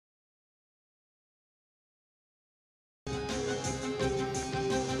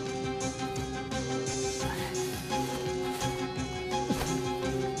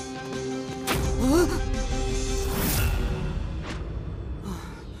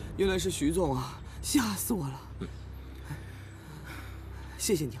原来是徐总啊，吓死我了！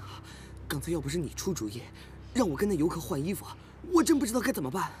谢谢你啊，刚才要不是你出主意，让我跟那游客换衣服，我真不知道该怎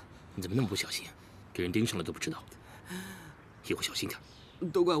么办。你怎么那么不小心，给人盯上了都不知道？以后小心点。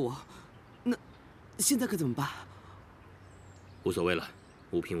都怪我。那现在可怎么办？无所谓了，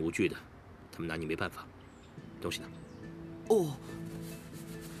无凭无据的，他们拿你没办法。东西呢？哦。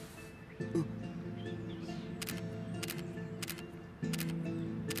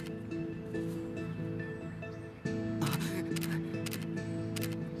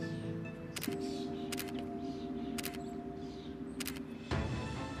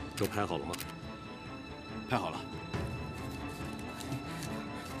都拍好了吗？拍好了。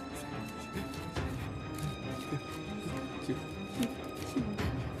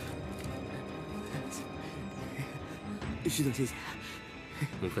徐总，谢谢。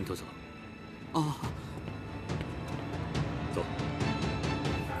我们分头走。哦。走。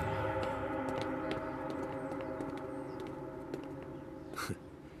哼，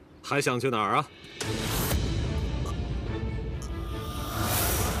还想去哪儿啊？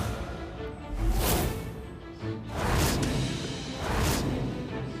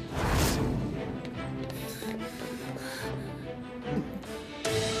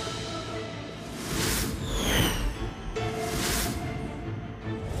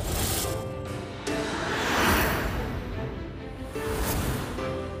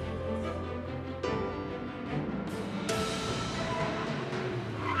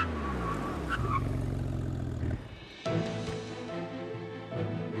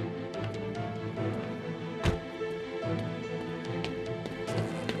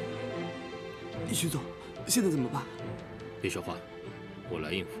 徐总，现在怎么办？别说话，我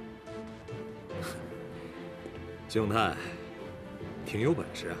来应付。徐永泰，挺有本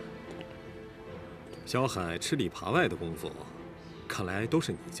事啊！小海吃里扒外的功夫，看来都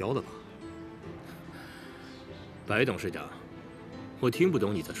是你教的吧？白董事长，我听不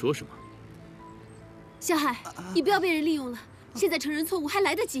懂你在说什么。小海，你不要被人利用了，现在承认错误还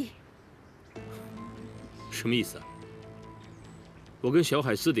来得及。什么意思啊？我跟小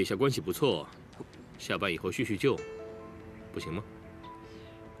海私底下关系不错。 下班以后叙叙旧，不行吗？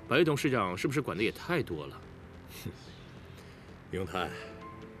白董事长是不是管的也太多了？哼，永泰，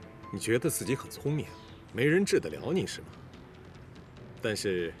你觉得自己很聪明，没人治得了你是吗？但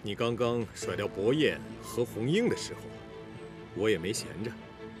是你刚刚甩掉薄燕和红英的时候，我也没闲着。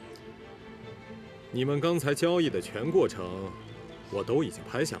你们刚才交易的全过程，我都已经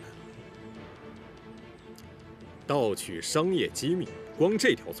拍下来了。盗取商业机密，光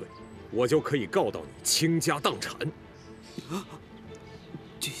这条罪。 我就可以告到你倾家荡产。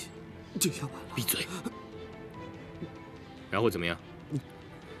这下完了！闭嘴！然后怎么样？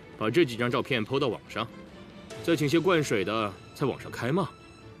把这几张照片抛到网上，再请些灌水的在网上开骂。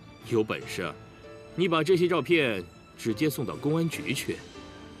有本事，你把这些照片直接送到公安局去。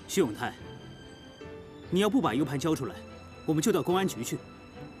徐永泰，你要不把 U 盘交出来，我们就到公安局去。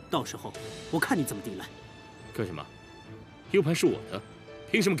到时候我看你怎么抵赖。干什么 ？U 盘是我的，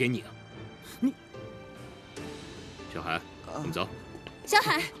凭什么给你呢？ 小海，我们走。小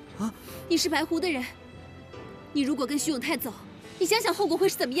海，你是白狐的人，你如果跟徐永泰走，你想想后果会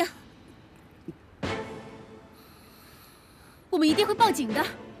是怎么样？我们一定会报警的。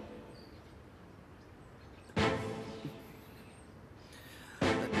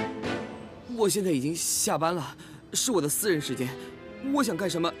我现在已经下班了，是我的私人时间，我想干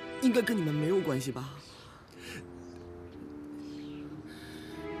什么应该跟你们没有关系吧？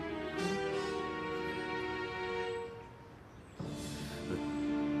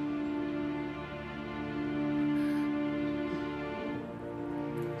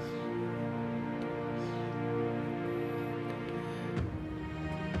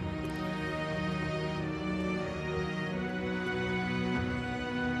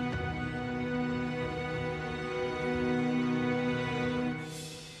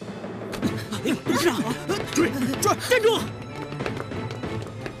 董事长，追！站住！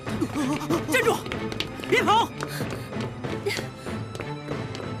站住！别跑！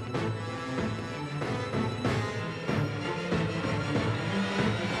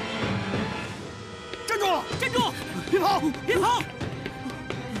站住！站住！别跑！别跑！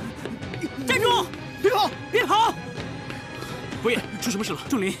站住！别跑！别跑！侯爷，出什么事了？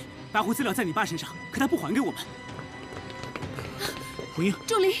仲林，白狐资料在你爸身上，可他不还给我们。红英，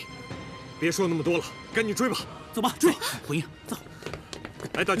仲林。 别说那么多了，赶紧追吧！走吧，追！红英，走！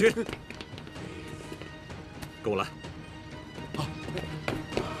来，大军，跟我来！好，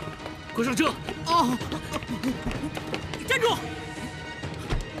快上车！啊！站住！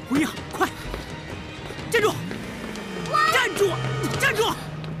红英，快！站住！站住！站住！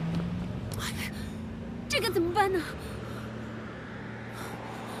呢？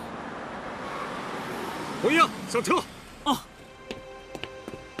红英，上车！哦，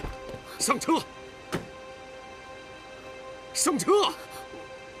上车！上车！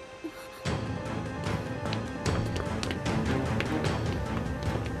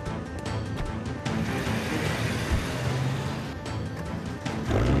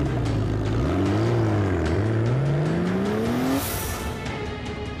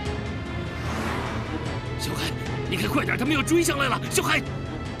小海，你开快点，他们要追上来了！小海，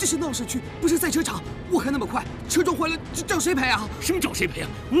这是闹市区，不是赛车场。我开那么快，车撞坏了，找谁赔啊？什么找谁赔啊？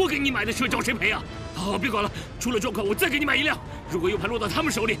我给你买的车，找谁赔啊？好，别管了，出了状况我再给你买一辆。如果 U 盘落到他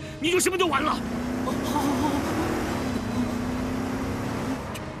们手里，你就什么都完了。好，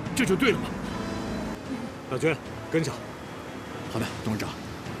这就对了嘛。大娟，跟上。好的，董事长。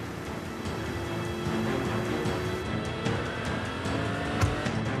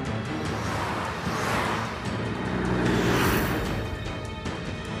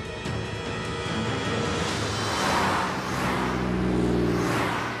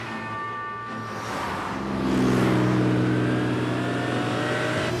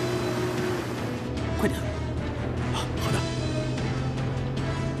快点！啊，好的。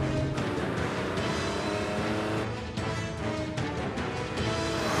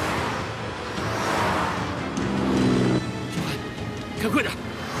小海，开快点！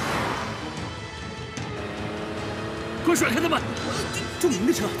快甩开他们！仲林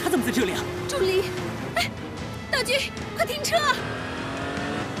的车，他怎么在这里啊？助理，哎，大军，快停车！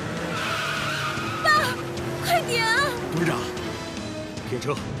爸，快点啊！董事长，停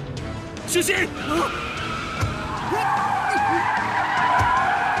车！小心！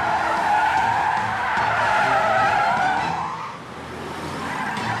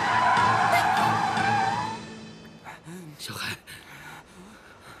小海，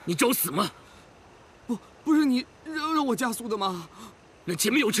你找死吗？不是你让我加速的吗？那前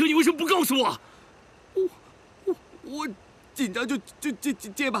面有车，你为什么不告诉我？我紧张就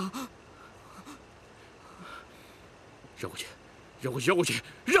结巴。绕过去，绕过去，绕过去，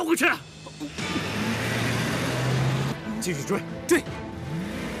绕过去！继续追！对，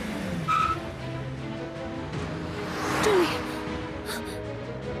助理，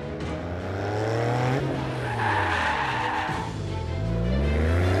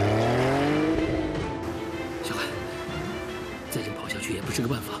小海，再这么跑下去也不是个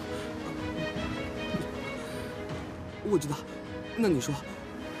办法。我知道。那你说，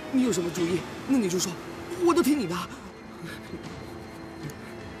你有什么主意？那你就说，我都听你的。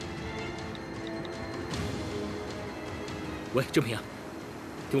喂，郑平，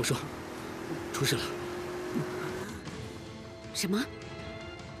听我说，出事了。什么？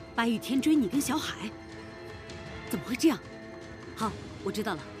白雨天追你跟小海？怎么会这样？好，我知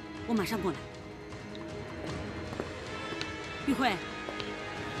道了，我马上过来。玉慧，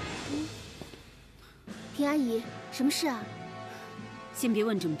田阿姨，什么事啊？先别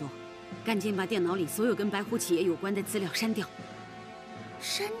问这么多，赶紧把电脑里所有跟白狐企业有关的资料删掉。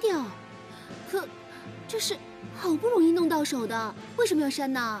删掉？可这是好不容易弄到手的，为什么要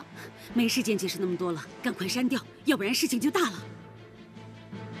删呢？没时间解释那么多了，赶快删掉，要不然事情就大了。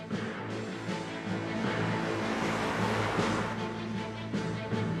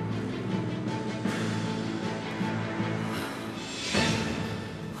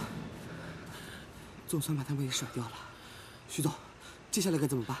总算把他们给甩掉了。徐总，接下来该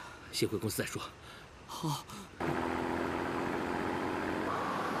怎么办？先回公司再说。好。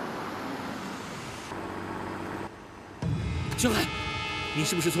小海，你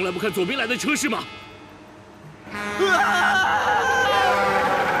是不是从来不看左边来的车是吗？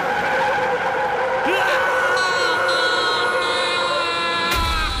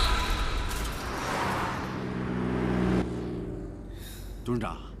董事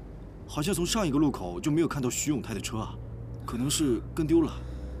长，好像从上一个路口就没有看到徐永泰的车啊，可能是跟丢了。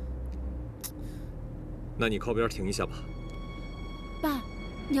那你靠边停一下吧。爸，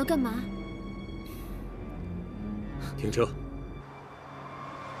你要干嘛？停车。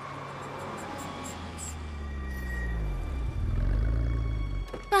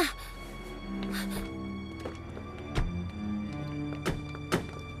爸，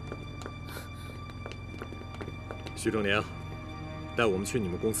徐正年，带我们去你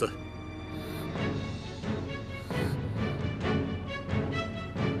们公司。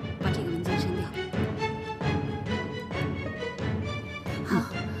把这个文件删掉。好，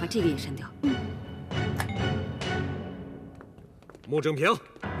把这个也删掉。穆正平，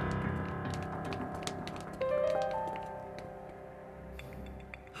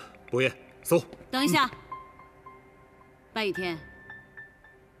博彦，搜。等一下，白雨天，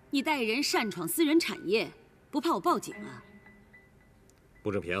你带人擅闯私人产业，不怕我报警啊？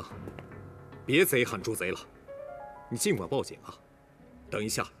穆正平，别贼喊捉贼了，你尽管报警啊！等一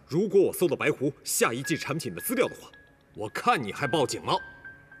下，如果我搜到白狐下一季产品的资料的话，我看你还报警吗？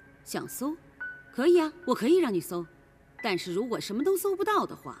想搜，可以啊，我可以让你搜，但是如果什么都搜不到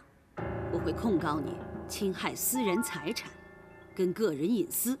的话，我会控告你侵害私人财产，跟个人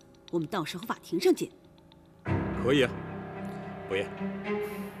隐私。我们到时候法庭上见。可以啊，博彦。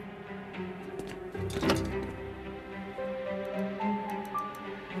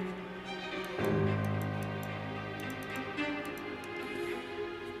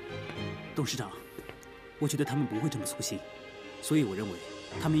董事长，我觉得他们不会这么粗心，所以我认为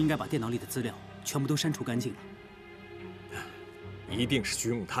他们应该把电脑里的资料全部都删除干净了。一定是徐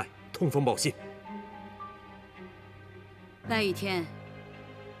永泰通风报信。白雨天，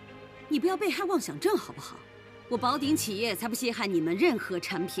你不要被害妄想症好不好？我宝鼎企业才不稀罕你们任何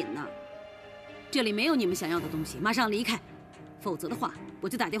产品呢。这里没有你们想要的东西，马上离开，否则的话我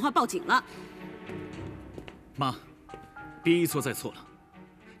就打电话报警了。妈，别一错再错了。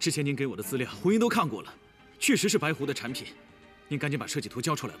之前您给我的资料，红英都看过了，确实是白狐的产品。您赶紧把设计图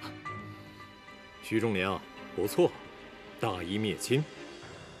交出来吧。徐忠良，不错，大义灭亲。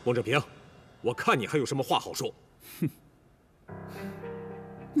孟正平，我看你还有什么话好说？哼，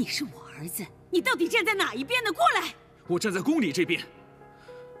你是我儿子，你到底站在哪一边呢？过来！我站在公理这边。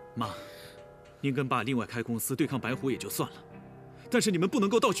妈，您跟爸另外开公司对抗白狐也就算了，但是你们不能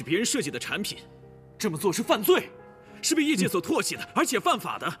够盗取别人设计的产品，这么做是犯罪。是被业界所唾弃的，而且犯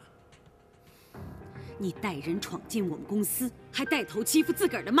法的。你带人闯进我们公司，还带头欺负自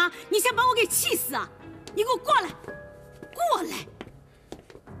个儿的妈，你想把我给气死啊？你给我过来，过来！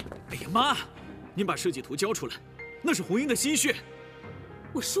哎呀，妈，您把设计图交出来，那是红英的心血。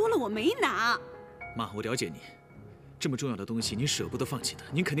我说了，我没拿。妈，我了解你，这么重要的东西您舍不得放弃的，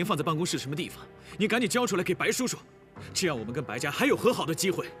您肯定放在办公室什么地方？您赶紧交出来给白叔叔，这样我们跟白家还有和好的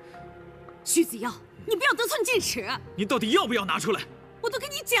机会。徐子耀，你不要得寸进尺！你到底要不要拿出来？我都跟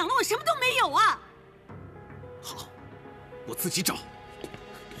你讲了，我什么都没有啊！好，我自己找。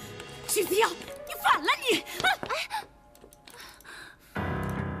徐子耀，你反了你！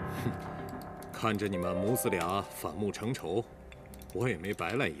哼，看着你们母子俩反目成仇，我也没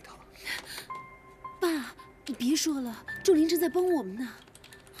白来一趟。爸，你别说了，仲林正在帮我们呢。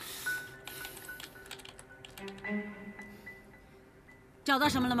找到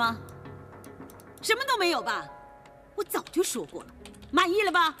什么了吗？什么都没有吧？我早就说过了，满意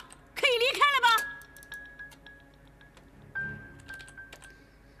了吧？可以离开了吧？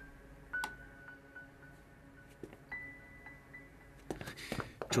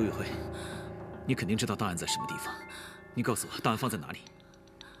周玉慧，你肯定知道档案在什么地方，你告诉我档案放在哪里？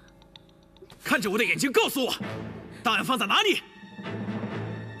看着我的眼睛告诉我，档案放在哪里？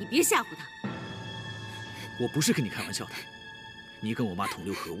你别吓唬他。我不是跟你开玩笑的，你跟我妈同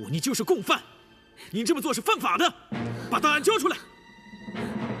流合污，你就是共犯。你这么做是犯法的，把档案交出来！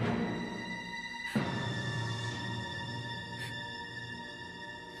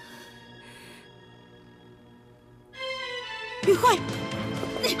玉慧，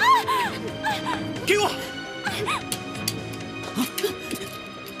给我！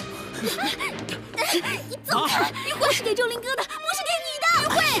你走开！玉慧是给周林哥的，不是给你的。玉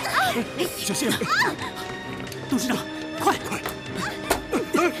慧，小心！董事长，快！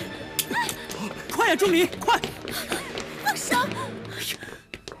快呀，钟离，快！放手！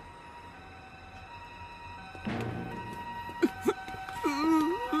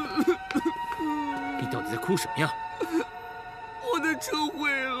你到底在哭什么呀？我的车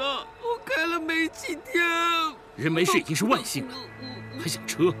毁了，我开了没几天。人没事已经是万幸了，还想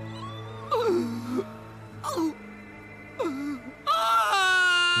车？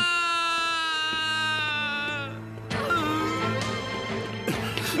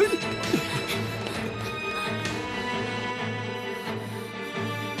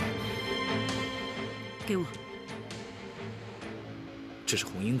给我。这是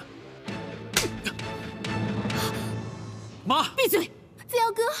红英的。妈，闭嘴！子尧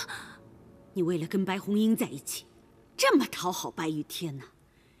哥，你为了跟白红英在一起，这么讨好白玉天呢？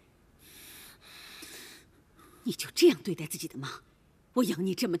你就这样对待自己的妈？我养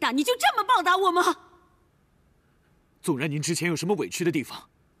你这么大，你就这么报答我吗？纵然您之前有什么委屈的地方，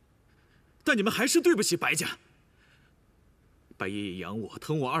但你们还是对不起白家。白爷爷养我、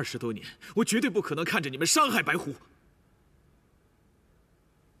疼我20多年，我绝对不可能看着你们伤害白狐。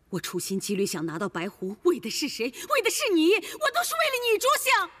我处心积虑想拿到白狐，为的是谁？为的是你，我都是为了你着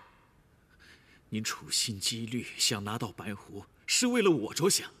想。您处心积虑想拿到白狐，是为了我着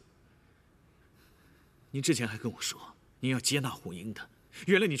想。您之前还跟我说，您要接纳红英的，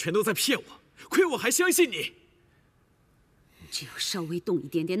原来你全都在骗我，亏我还相信你。只要稍微动一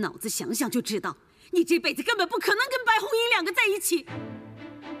点点脑子，想想就知道，你这辈子根本不可能跟白红英两个在一起。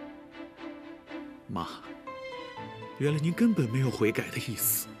妈，原来您根本没有悔改的意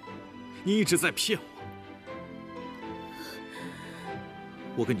思，你一直在骗我。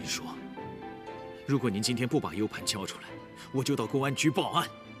我跟你说，如果您今天不把 U 盘交出来，我就到公安局报案，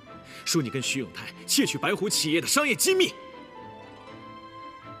说你跟徐永泰窃取白狐企业的商业机密。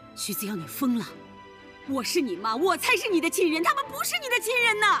徐子瑶，你疯了！我是你妈，我才是你的亲人，他们不是你的亲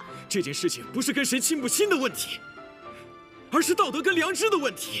人呢。这件事情不是跟谁亲不亲的问题，而是道德跟良知的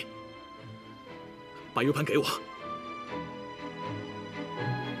问题。把 U 盘给我。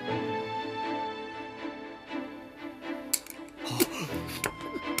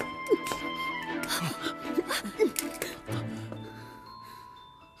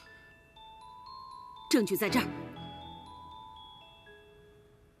证据在这儿，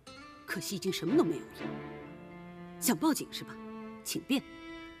可惜已经什么都没有了。想报警是吧？请便。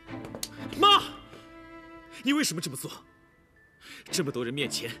妈，你为什么这么做？这么多人面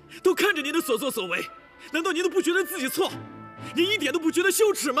前都看着您的所作所为，难道您都不觉得自己错？您一点都不觉得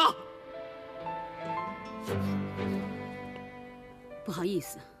羞耻吗？不好意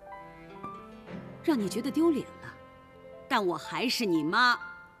思，让你觉得丢脸了，但我还是你妈。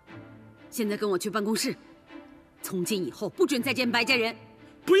现在跟我去办公室，从今以后不准再见白家人。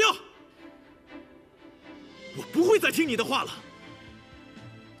不要！我不会再听你的话了。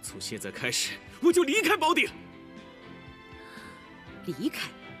从现在开始，我就离开宝鼎。离开？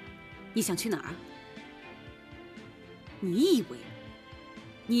你想去哪儿？你以为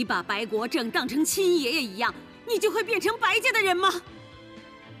你把白国正当成亲爷爷一样，你就会变成白家的人吗？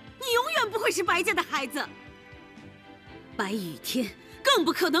你永远不会是白家的孩子。白雨天更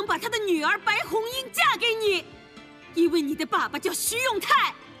不可能把他的女儿白红英嫁给你，因为你的爸爸叫徐永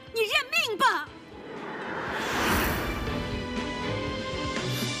泰。你认命吧！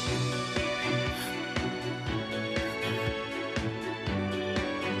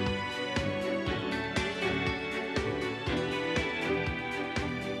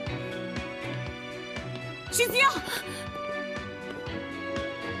徐子瑶，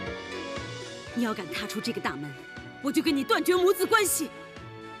你要敢踏出这个大门，我就跟你断绝母子关系。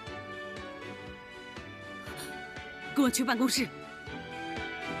跟我去办公室。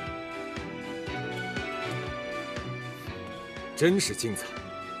真是精彩，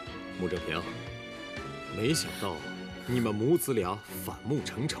穆正平，没想到你们母子俩反目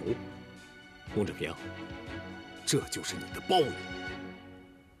成仇。穆正平，这就是你的报应。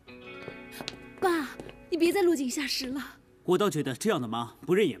爸，你别再落井下石了。我倒觉得这样的妈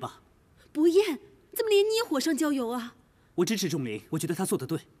不认也罢。不验，怎么连你也火上浇油啊？我支持仲林，我觉得他做得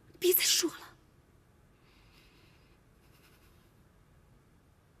对。别再说了。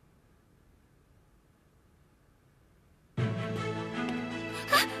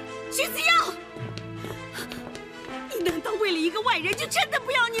徐子瑶，你难道为了一个外人就真的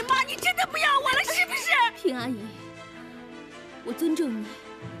不要你妈？你真的不要我了，是不是？平阿姨，我尊重你，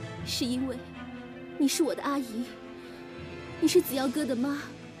是因为你是我的阿姨，你是子瑶哥的妈。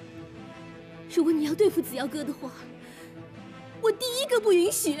如果你要对付子瑶哥的话，我第一个不允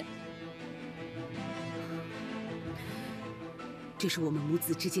许。这是我们母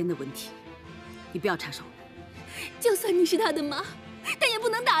子之间的问题，你不要插手。就算你是他的妈，但也不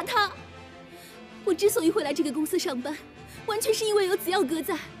能打他。我之所以会来这个公司上班，完全是因为有子耀哥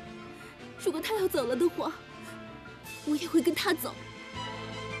在。如果他要走了的话，我也会跟他走。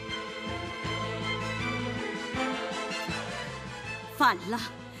反了，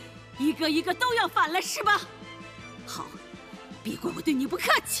一个一个都要反了是吧？好，别怪我对你不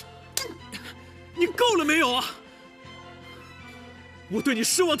客气。你够了没有啊？我对你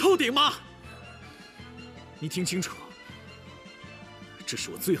失望透顶吗？你听清楚，这是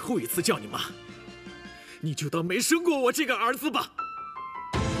我最后一次叫你妈，你就当没生过我这个儿子吧。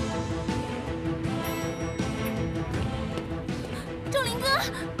仲林哥，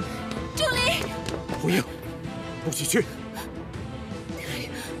仲林，红英，不许去！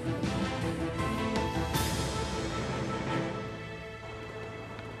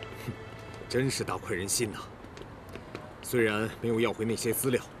真是大快人心呐！虽然没有要回那些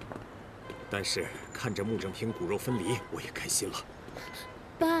资料，但是看着穆正平骨肉分离，我也开心了。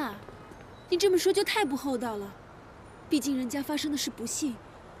爸，你这么说就太不厚道了。毕竟人家发生的是不幸，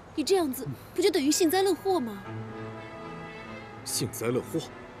你这样子不就等于幸灾乐祸吗？幸灾乐祸？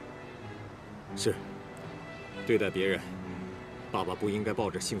是，对待别人，爸爸不应该抱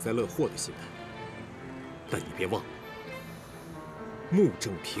着幸灾乐祸的心态。但你别忘了，穆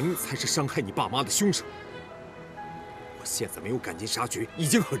正平才是伤害你爸妈的凶手。我现在没有赶尽杀绝，已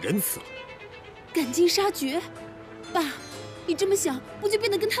经很仁慈了。赶尽杀绝？爸，你这么想，不就变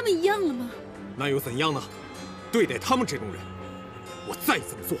得跟他们一样了吗？那又怎样呢？对待他们这种人，我再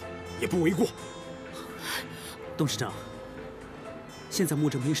怎么做也不为过。董事长，现在穆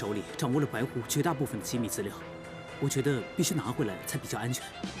正平手里掌握了白狐绝大部分的机密资料，我觉得必须拿回来才比较安全。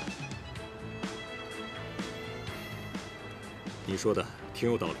你说的挺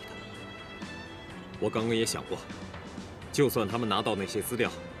有道理的。我刚刚也想过，就算他们拿到那些资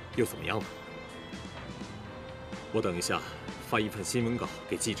料，又怎么样呢？我等一下发一份新闻稿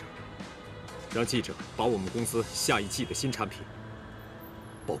给记者，让记者把我们公司下一季的新产品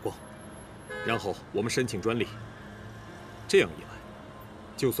曝光，然后我们申请专利。这样一来，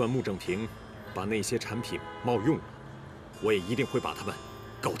就算穆正平把那些产品冒用了，我也一定会把他们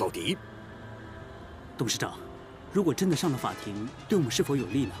告到底。董事长，如果真的上了法庭，对我们是否有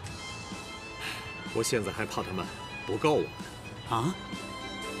利呢？我现在还怕他们不告我们。啊？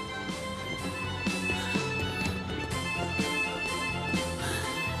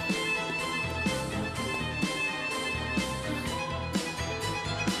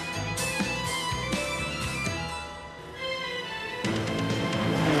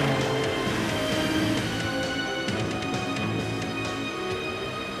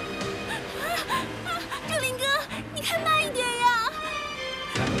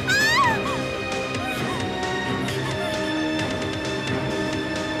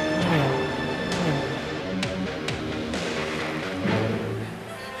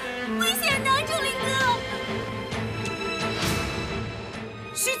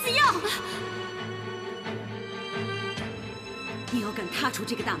踏出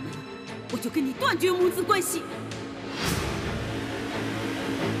这个大门，我就跟你断绝母子关系。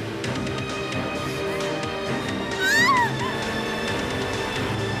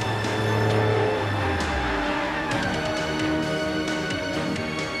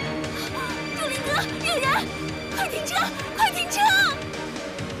周林哥，有人！快停车！快停车！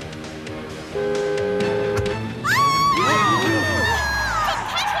开车呀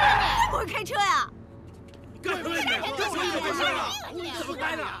你！不会开车呀？干什么呀你？这是怎么回事啊？你怎么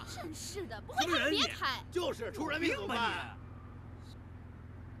开的？真是的，不会开别开。就是出人命怎么办？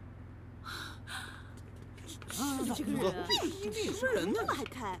这个人，你是人呢还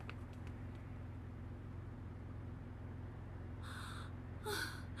开？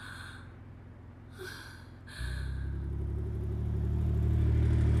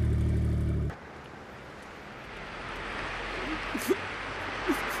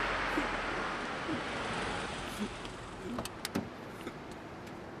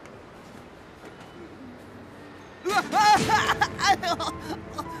哎呦！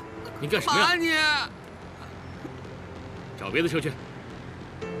你干什么呀？打你！找别的车去。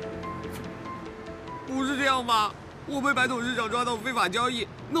不是这样吧？我被白董事长抓到非法交易，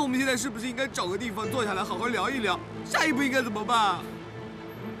那我们现在是不是应该找个地方坐下来好好聊一聊？下一步应该怎么办？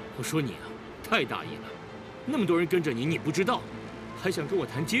我说你啊，太大意了，那么多人跟着你，你不知道，还想跟我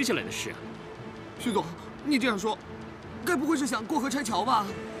谈接下来的事啊？徐总，你这样说，该不会是想过河拆桥吧？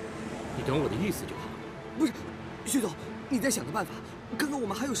你懂我的意思就好。不是，徐总，你再想个办法，看看我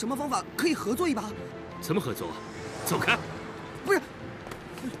们还有什么方法可以合作一把。怎么合作啊？走开！不是，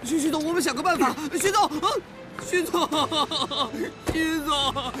徐总，我们想个办法。徐总，徐总，徐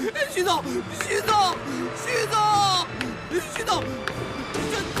总，徐总，徐总，徐总，徐总，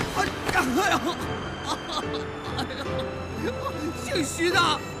哎呀，姓徐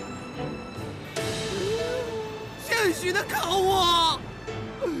的，姓徐的考我。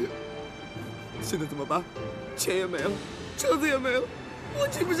现在怎么办？钱也没了，车子也没了，我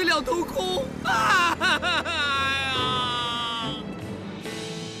岂不是两头空？哎呀！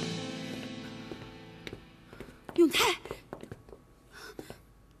永泰，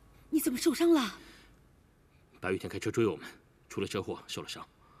你怎么受伤了？白雨天开车追我们，出了车祸，受了伤。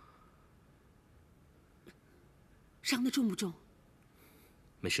伤得重不重？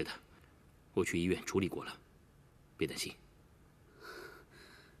没事的，我去医院处理过了，别担心。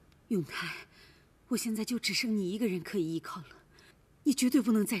永泰，我现在就只剩你一个人可以依靠了，你绝对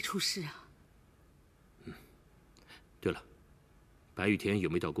不能再出事啊！对了，白雨天有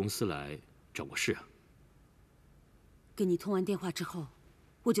没有到公司来找过事啊？跟你通完电话之后，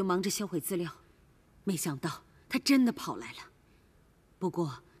我就忙着销毁资料，没想到他真的跑来了。不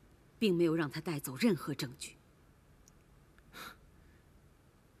过，并没有让他带走任何证据。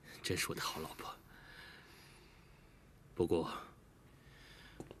真是我的好老婆。不过，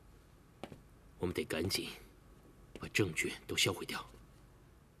我们得赶紧把证据都销毁掉。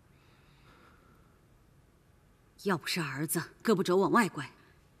要不是儿子胳膊肘往外拐，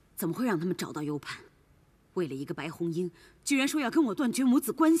怎么会让他们找到 U 盘？为了一个白红英，居然说要跟我断绝母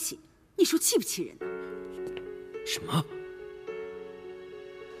子关系，你说气不气人呢？什么？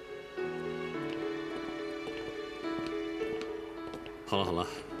好了好了，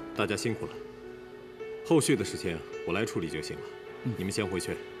大家辛苦了。后续的事情我来处理就行了。你们先回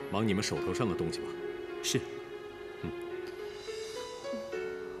去忙你们手头上的东西吧。是。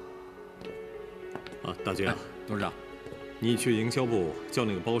啊，大军啊，董事长，你去营销部叫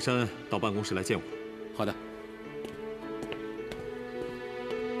那个包山到办公室来见我。好的。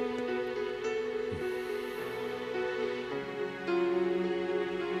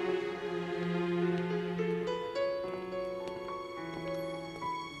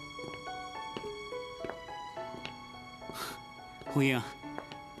红英啊，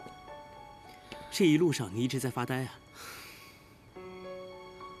这一路上你一直在发呆啊？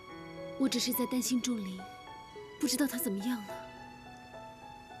我只是在担心仲林，不知道他怎么样了。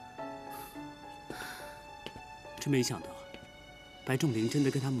真没想到，白仲林真的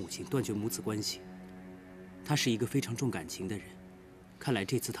跟他母亲断绝母子关系。他是一个非常重感情的人，看来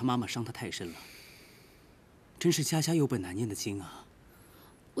这次他妈妈伤他太深了，真是家家有本难念的经啊。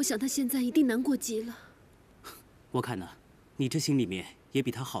我想他现在一定难过极了。我看呢，你这心里面也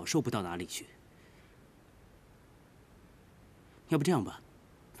比他好受不到哪里去。要不这样吧，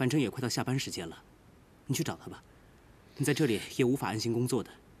反正也快到下班时间了，你去找他吧。你在这里也无法安心工作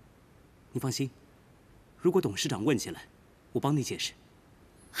的。你放心，如果董事长问起来，我帮你解释。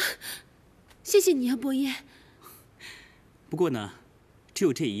谢谢你啊，博业。不过呢，只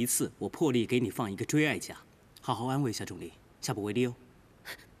有这一次，我破例给你放一个追爱假，好好安慰一下仲林，下不为例哦。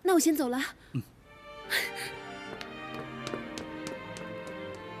那我先走了。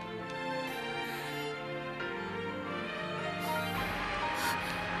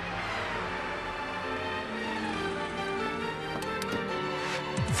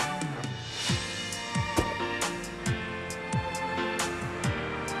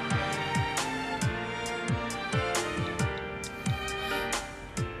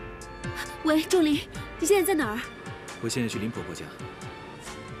喂，仲林，你现在在哪儿？我现在去林婆婆家。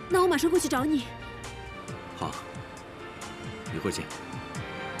那我马上过去找你。好，一会儿见。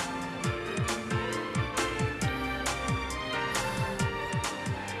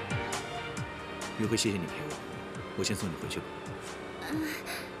玉慧，谢谢你陪我，我先送你回去吧。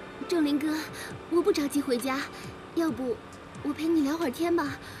仲林哥，我不着急回家，要不我陪你聊会儿天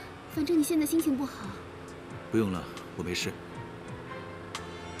吧，反正你现在心情不好。不用了，我没事。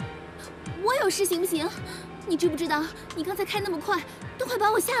我有事行不行？你知不知道，你刚才开那么快，都快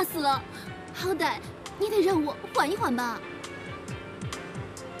把我吓死了。好歹你得让我缓一缓吧。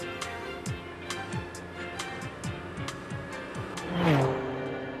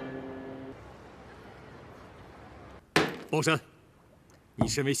包山，你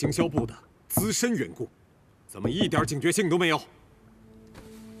身为行销部的资深员工，怎么一点警觉性都没有？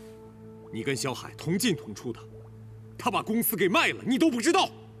你跟小海同进同出的，他把公司给卖了，你都不知道？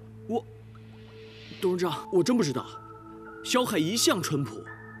董事长，我真不知道。小海一向淳朴，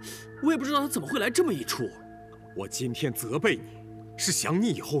我也不知道他怎么会来这么一出。我今天责备你，是想你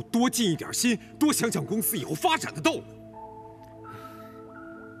以后多尽一点心，多想想公司以后发展的道路。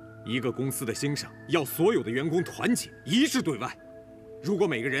一个公司的兴盛，要所有的员工团结一致对外。如果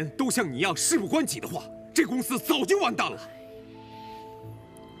每个人都像你一样事不关己的话，这公司早就完蛋了。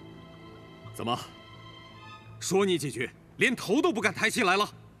怎么，说你几句，连头都不敢抬起来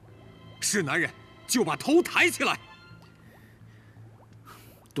了？是男人就把头抬起来。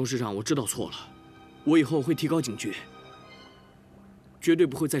董事长，我知道错了，我以后会提高警觉，绝对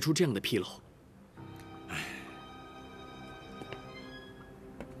不会再出这样的纰漏。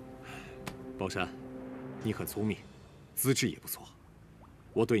包山，你很聪明，资质也不错，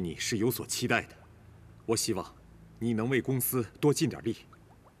我对你是有所期待的。我希望你能为公司多尽点力，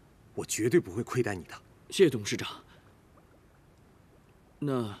我绝对不会亏待你的。谢谢董事长。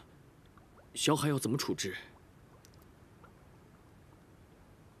那小海要怎么处置？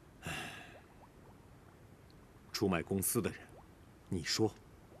出卖公司的人，你说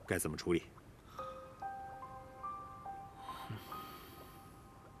该怎么处理？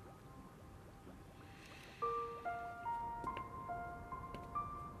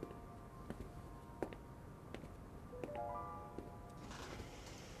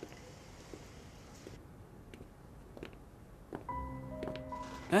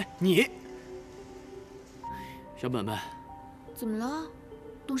哎，你，小本本，怎么了？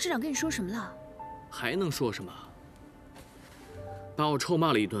董事长跟你说什么了？还能说什么？把我臭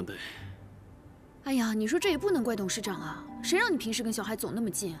骂了一顿呗。哎呀，你说这也不能怪董事长啊，谁让你平时跟小海走那么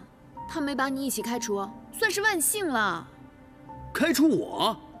近？他没把你一起开除，算是万幸了。开除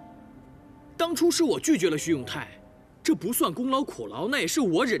我？当初是我拒绝了徐永泰，这不算功劳苦劳，那也是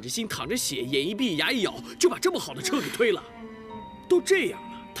我忍着心淌着血，眼一闭牙一咬，就把这么好的车给推了。都这样了，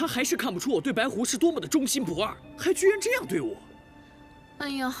他还是看不出我对白狐是多么的忠心不二，还居然这样对我。哎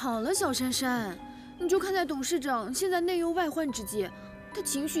呀，好了，小珊珊，你就看在董事长现在内忧外患之际，他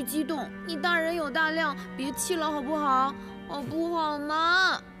情绪激动，你大人有大量，别气了好不好？好不好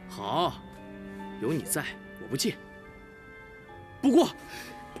嘛？好，有你在，我不气。不过，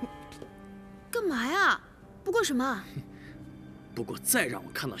干嘛呀？不过什么？不过再让我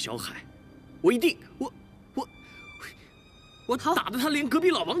看到小海，我一定，我打得他连隔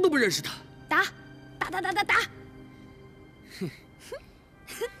壁老王都不认识他。打！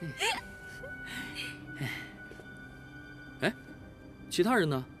哎，其他人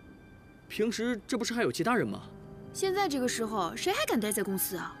呢？平时这不是还有其他人吗？现在这个时候，谁还敢待在公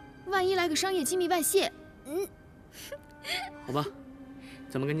司啊？万一来个商业机密外泄，好吧，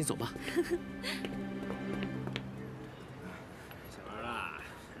咱们赶紧走吧。下班啦，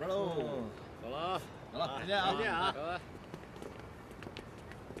下班喽，走了啊，走了，再见啊，再见啊，拜拜。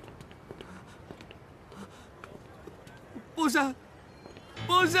宝山，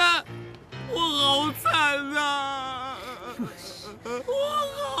宝山，我好惨呐！我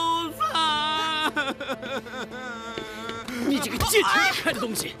好惨！你这个贱情未开的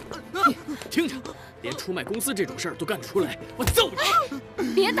东西，听着，连出卖公司这种事儿都干得出来，我揍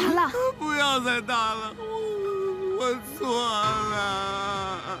你！别打了，不要再打了，我错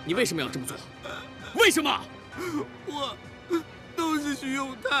了。你为什么要这么做？为什么？我都是徐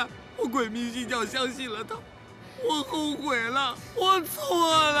永泰，我鬼迷心窍相信了他，我后悔了，我错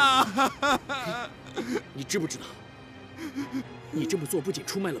了。你知不知道？你这么做不仅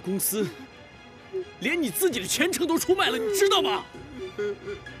出卖了公司，连你自己的前程都出卖了，你知道吗？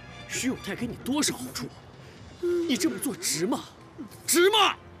徐永泰给你多少好处？你这么做值吗？值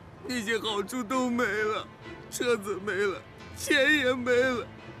吗？那些好处都没了，车子没了，钱也没了，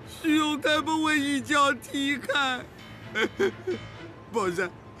徐永泰把我一脚踢开。宝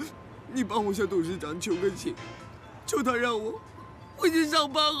山，你帮我向董事长求个情，求他让我回去上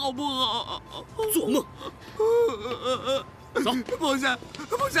班好不好？做梦！走，宝山，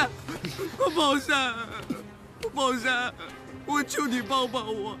宝山，宝山，宝山，我求你帮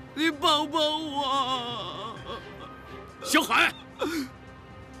帮我，你帮帮我。小海，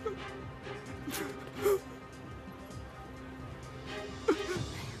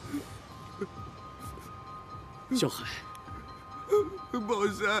小海，宝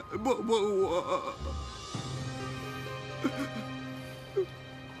山，帮帮我。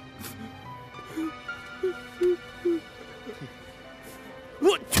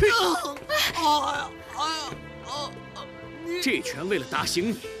我去！这拳为了打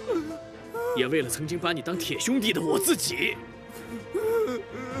醒你，也为了曾经把你当铁兄弟的我自己。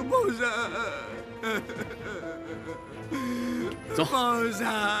宝山，走。宝山，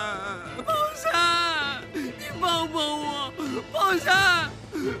宝山，你帮帮我，宝山，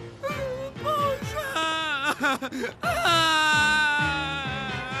宝山。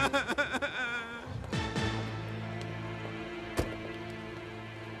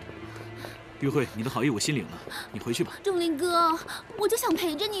玉慧，你的好意我心领了，你回去吧。仲林哥，我就想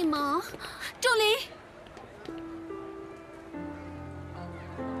陪着你嘛。仲林，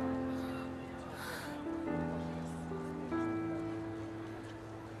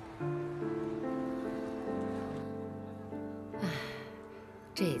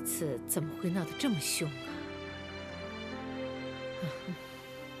这次怎么会闹得这么凶啊？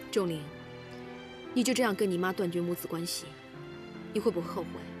仲林，你就这样跟你妈断绝母子关系，你会不会后悔？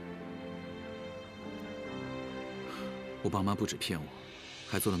我爸妈不止骗我，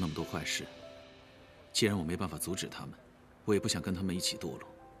还做了那么多坏事。既然我没办法阻止他们，我也不想跟他们一起堕落，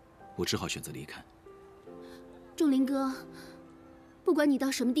我只好选择离开。仲林哥，不管你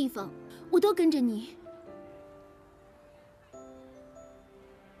到什么地方，我都跟着你。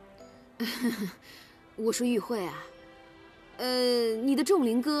我说玉慧啊，你的仲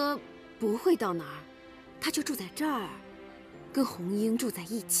林哥不会到哪儿，他就住在这儿，跟红英住在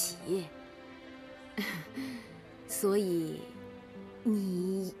一起。所以，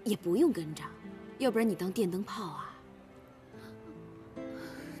你也不用跟着，要不然你当电灯泡啊。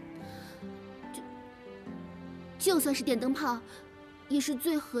就算是电灯泡，也是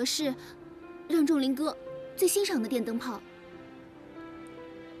最合适让仲林哥最欣赏的电灯泡。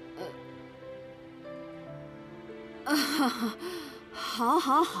好，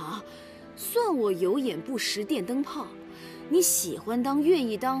好，好，算我有眼不识电灯泡。你喜欢当，愿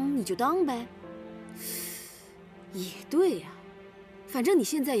意当，你就当呗。也对呀，反正你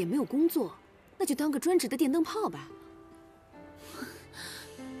现在也没有工作，那就当个专职的电灯泡吧。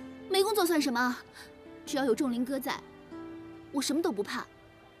没工作算什么？只要有仲林哥在，我什么都不怕。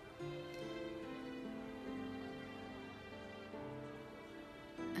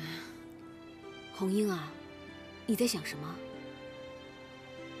红英啊，你在想什么？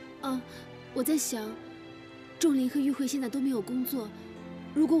我在想，仲林和玉慧现在都没有工作，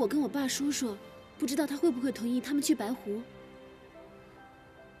如果我跟我爸说说，不知道他会不会同意他们去白湖？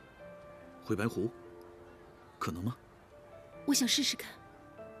回白湖，可能吗？我想试试看。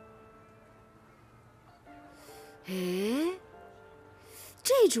哎，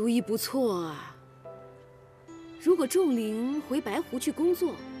这主意不错啊！如果仲林回白湖去工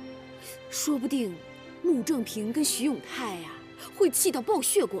作，说不定穆正平跟徐永泰呀会气到爆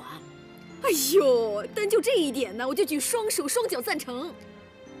血管。哎呦，单就这一点呢，我就举双手双脚赞成。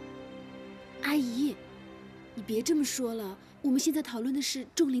阿姨，你别这么说了，我们现在讨论的是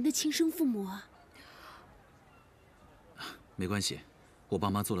仲林的亲生父母啊。没关系，我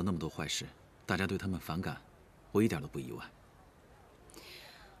爸妈做了那么多坏事，大家对他们反感，我一点都不意外。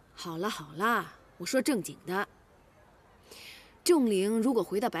好了好了，我说正经的。仲林如果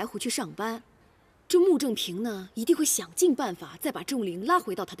回到白湖去上班，这穆正平呢一定会想尽办法再把仲林拉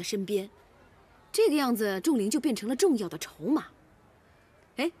回到他的身边。这个样子，仲林就变成了重要的筹码。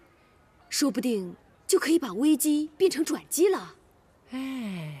哎，说不定就可以把危机变成转机了。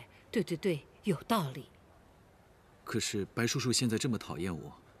哎，对对对，有道理。可是白叔叔现在这么讨厌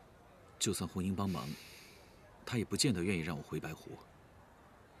我，就算红英帮忙，他也不见得愿意让我回白湖。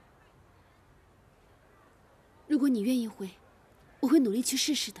如果你愿意回，我会努力去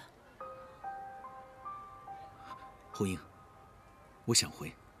试试的。红英，我想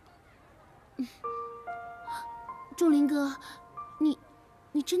回。仲林哥，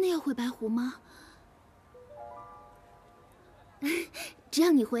你真的要回白湖吗？只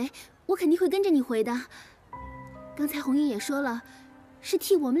要你回，我肯定会跟着你回的。刚才红英也说了，是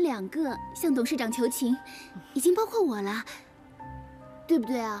替我们2个向董事长求情，已经包括我了，对不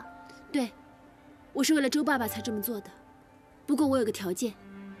对啊？对，我是为了周爸爸才这么做的。不过我有个条件。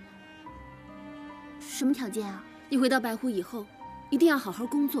什么条件啊？你回到白湖以后，一定要好好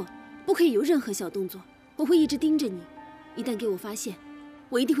工作，不可以有任何小动作。我会一直盯着你，一旦给我发现，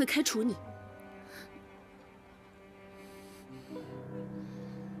我一定会开除你。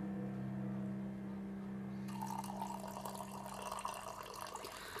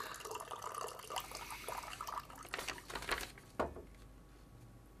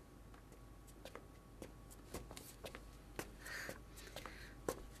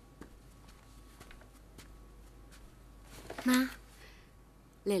妈，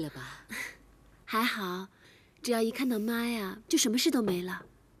累了吧？还好，只要一看到妈呀，就什么事都没了。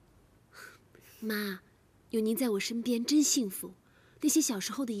妈，有您在我身边真幸福，那些小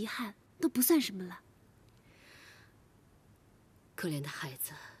时候的遗憾都不算什么了。可怜的孩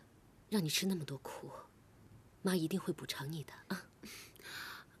子，让你吃那么多苦，妈一定会补偿你的啊。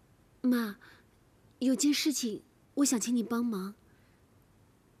妈，有件事情我想请你帮忙。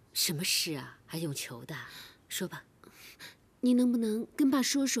什么事啊？还用求的？说吧。您能不能跟爸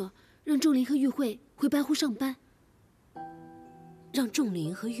说说，让仲林和玉慧回白湖上班？让仲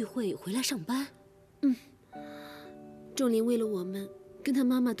林和玉慧回来上班？仲林为了我们，跟他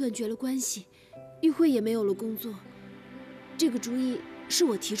妈妈断绝了关系，玉慧也没有了工作。这个主意是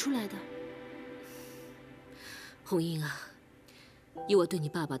我提出来的。红英啊，以我对你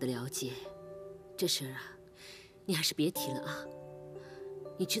爸爸的了解，这事儿啊，你还是别提了啊。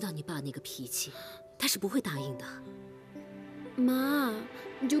你知道你爸那个脾气，他是不会答应的。妈，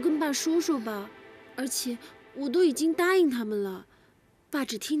你就跟爸说说吧。而且我都已经答应他们了，爸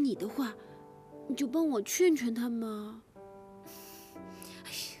只听你的话，你就帮我劝劝他嘛。哎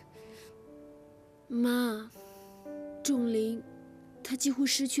呀，妈，仲林，他几乎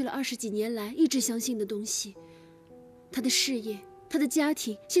失去了20几年来一直相信的东西，他的事业，他的家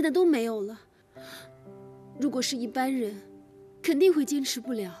庭，现在都没有了。如果是一般人，肯定会坚持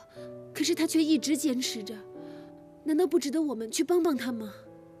不了，可是他却一直坚持着。难道不值得我们去帮帮他吗？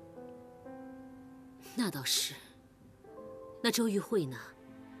那倒是。那周玉慧呢？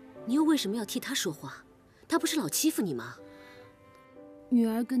你又为什么要替她说话？她不是老欺负你吗？女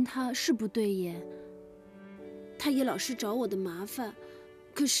儿跟他是不对眼，他也老是找我的麻烦。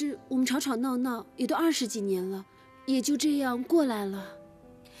可是我们吵吵闹闹也都20几年了，也就这样过来了。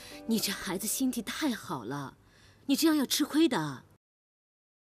你这孩子心地太好了，你这样要吃亏的。